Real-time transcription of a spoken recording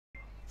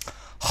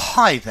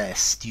Hi there,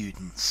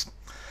 students.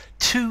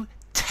 To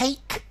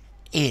take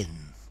in.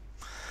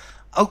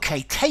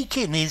 Okay, take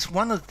in is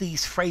one of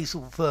these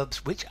phrasal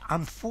verbs which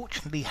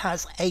unfortunately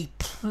has a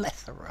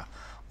plethora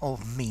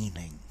of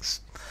meanings.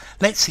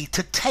 Let's see,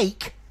 to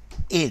take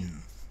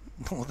in.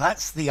 Well,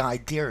 that's the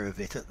idea of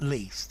it at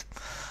least.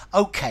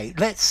 Okay,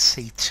 let's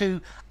see,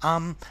 to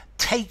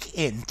take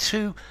in,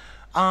 to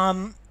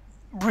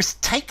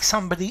take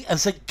somebody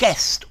as a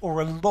guest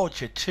or a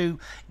lodger, to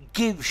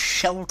give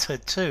shelter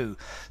to.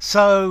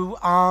 So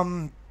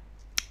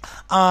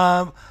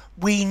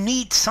we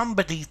need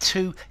somebody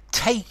to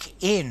take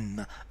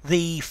in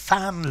the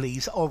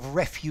families of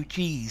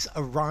refugees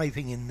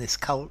arriving in this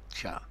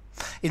country.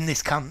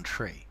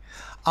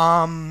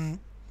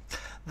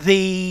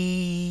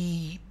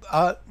 The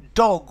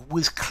dog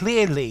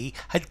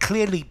had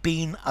clearly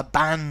been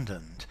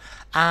abandoned,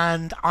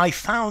 and I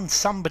found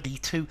somebody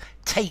to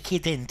take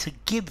it in, to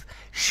give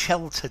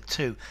shelter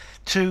to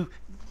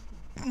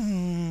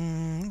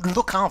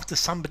look after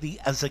somebody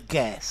as a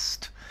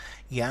guest.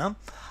 Yeah.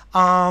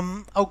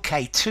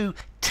 Okay, to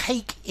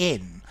take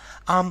in,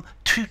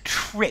 to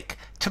trick,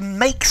 to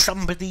make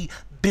somebody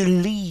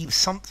believe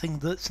something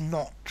that's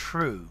not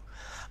true.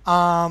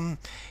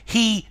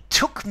 He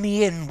took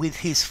me in with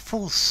his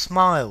full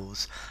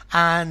smiles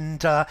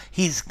and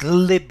his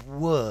glib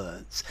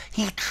words.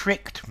 He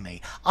tricked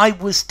me. I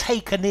was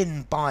taken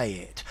in by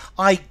it.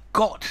 I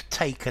got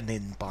taken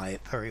in by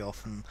it very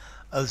often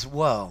as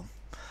well.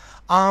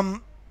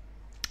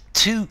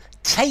 To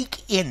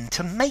take in,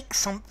 to make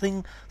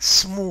something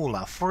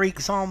smaller. For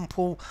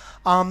example,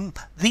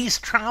 these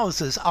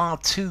trousers are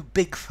too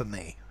big for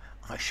me.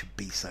 I should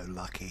be so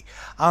lucky.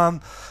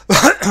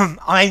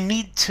 I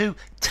need to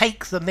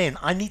take them in.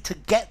 I need to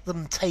get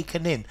them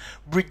taken in,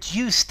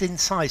 reduced in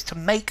size, to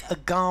make a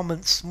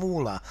garment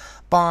smaller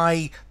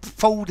by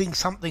folding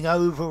something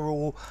over,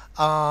 or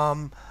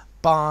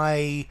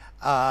by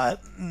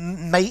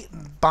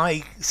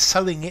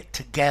sewing it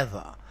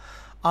together.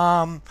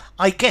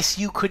 I guess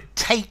you could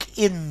take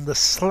in the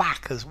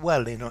slack as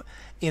well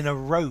in a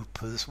rope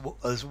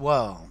as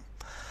well.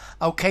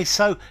 Okay,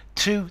 so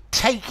to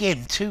take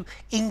in, to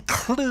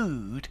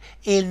include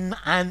in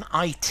an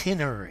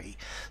itinerary.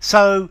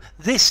 So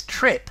this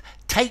trip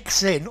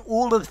takes in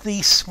all of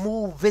these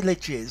small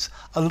villages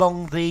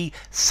along the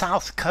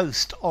south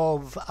coast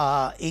of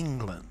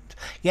England.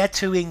 Yeah,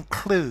 to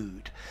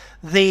include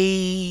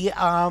the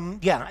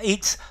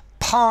it's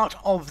part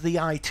of the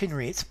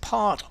itinerary. It's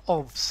part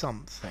of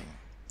something.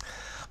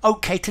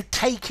 Okay, to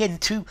take in,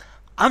 to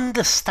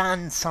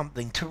understand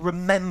something, to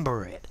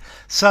remember it.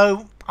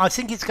 So I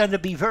think it's going to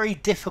be very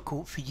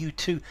difficult for you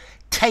to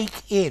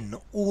take in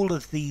all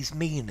of these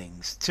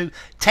meanings, to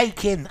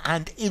take in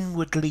and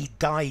inwardly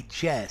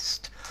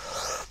digest.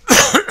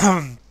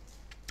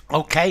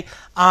 Okay,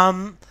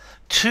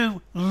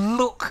 to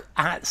look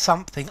at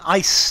something.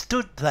 I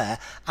stood there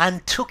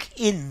and took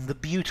in the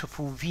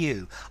beautiful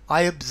view.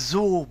 I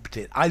absorbed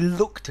it. I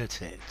looked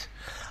at it.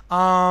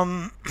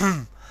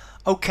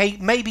 Okay,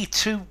 maybe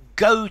to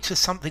go to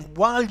something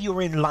while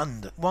you're in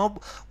London.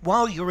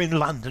 While you're in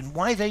London,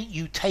 why don't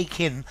you take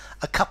in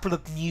a couple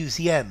of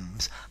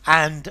museums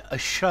and a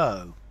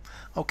show?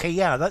 Okay,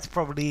 yeah, that's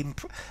probably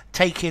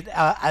take it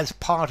as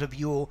part of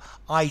your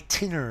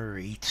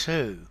itinerary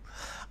too.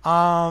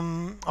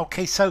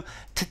 Okay, so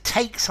to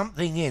take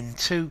something in,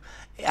 to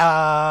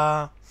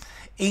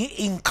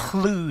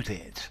include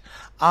it.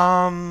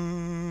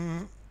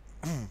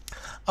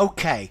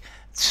 Okay,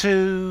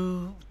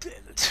 to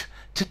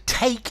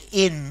take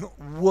in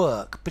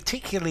work,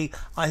 particularly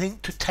I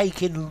think to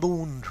take in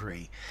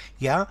laundry,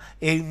 yeah,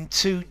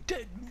 to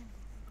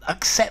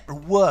accept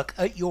work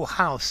at your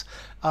house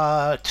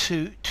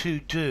to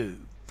do.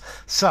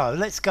 So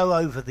let's go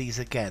over these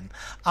again.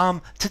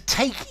 To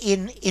take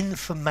in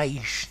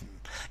information.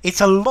 It's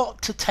a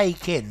lot to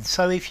take in,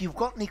 so if you've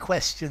got any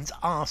questions,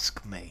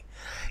 ask me.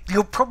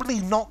 You're probably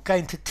not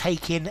going to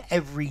take in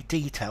every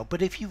detail,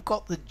 but if you've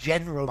got the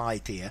general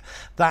idea,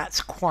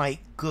 that's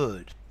quite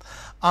good.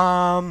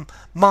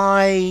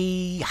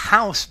 My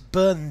house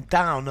burned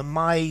down and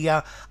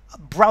my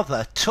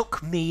brother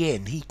took me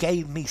in. He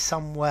gave me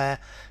somewhere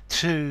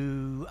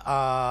to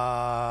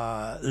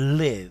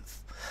live.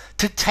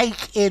 To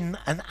take in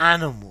an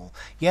animal,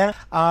 yeah.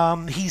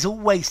 He's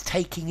always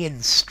taking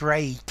in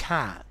stray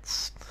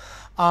cats.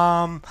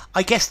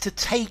 I guess to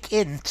take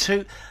in,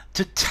 to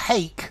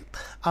take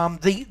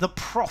the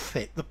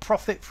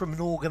profit from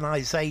an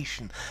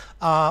organization,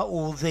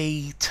 or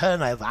the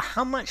turnover.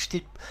 How much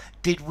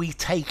did we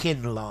take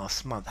in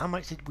last month? How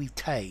much did we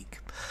take?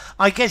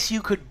 I guess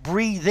you could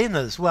breathe in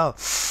as well.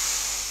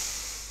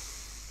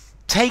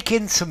 Take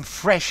in some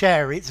fresh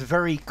air, it's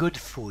very good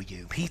for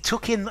you. He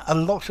took in a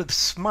lot of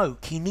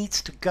smoke. He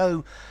needs to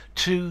go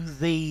to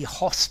the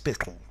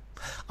hospital.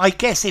 I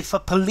guess if a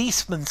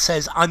policeman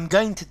says, I'm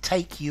going to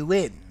take you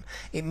in,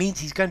 it means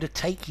he's going to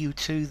take you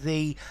to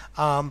the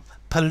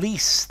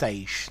police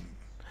station.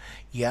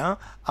 Yeah?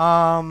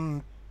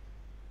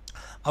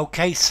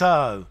 Okay,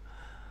 so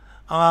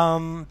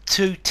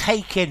to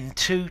take in,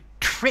 to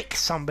trick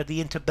somebody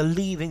into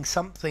believing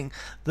something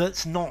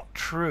that's not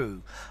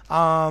true.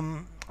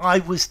 I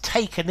was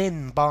taken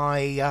in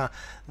by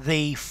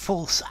the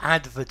false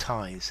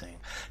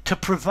advertising to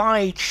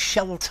provide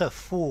shelter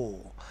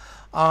for.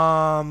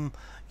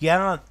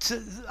 Yeah,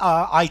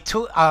 I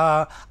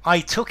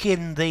took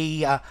in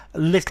the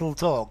little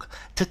dog,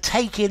 to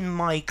take in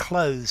my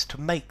clothes,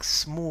 to make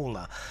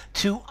smaller,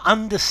 to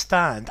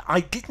understand.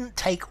 I didn't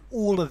take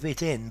all of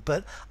it in,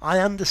 but I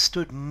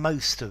understood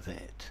most of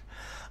it.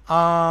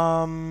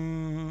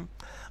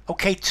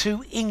 Okay,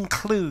 to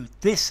include.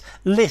 This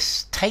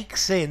list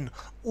takes in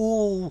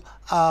all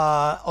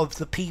of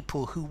the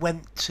people who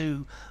went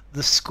to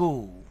the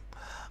school.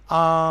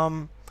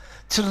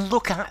 To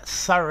look at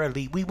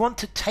thoroughly. We want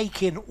to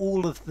take in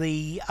all of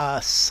the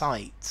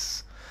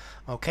sites.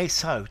 Okay,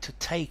 so to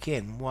take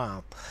in,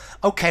 wow.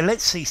 Okay,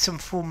 let's see some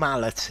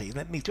formality.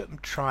 Let me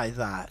try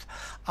that.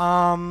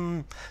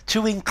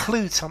 To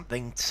include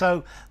something.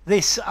 So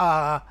this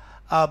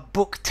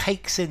book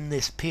takes in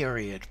this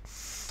period.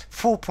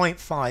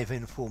 4.5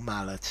 in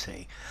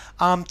formality.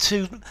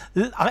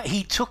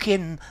 He took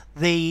in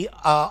the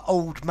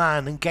old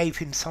man and gave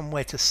him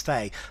somewhere to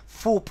stay.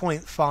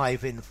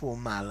 4.5 in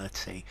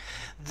formality.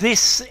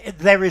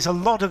 There is a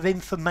lot of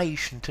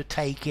information to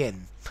take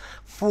in.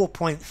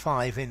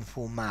 4.5 in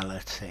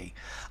formality.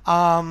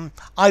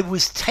 I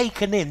was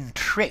taken in,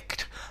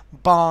 tricked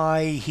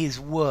by his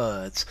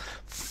words.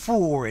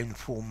 4 in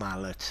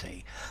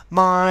formality.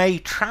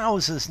 My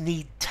trousers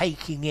need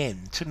taking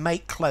in to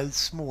make clothes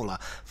smaller.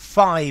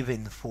 5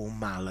 in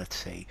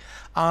formality.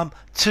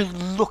 To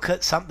look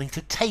at something,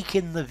 to take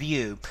in the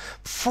view.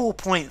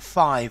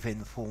 4.5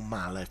 in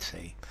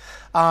formality.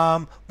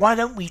 Why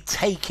don't we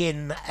take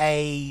in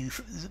a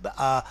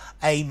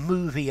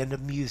movie and a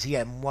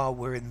museum while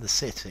we're in the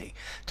city,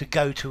 to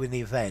go to an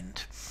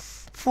event?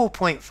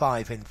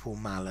 4.5 in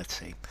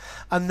formality.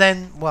 And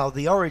then, well,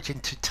 the origin,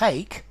 to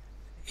take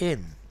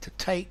in. To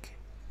take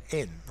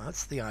in.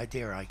 That's the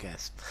idea, I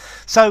guess.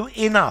 So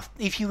enough.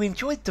 If you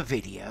enjoyed the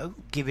video,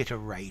 give it a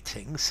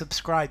rating,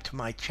 subscribe to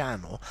my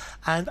channel,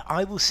 and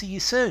I will see you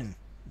soon.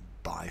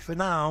 Bye for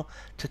now.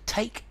 To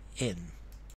take in.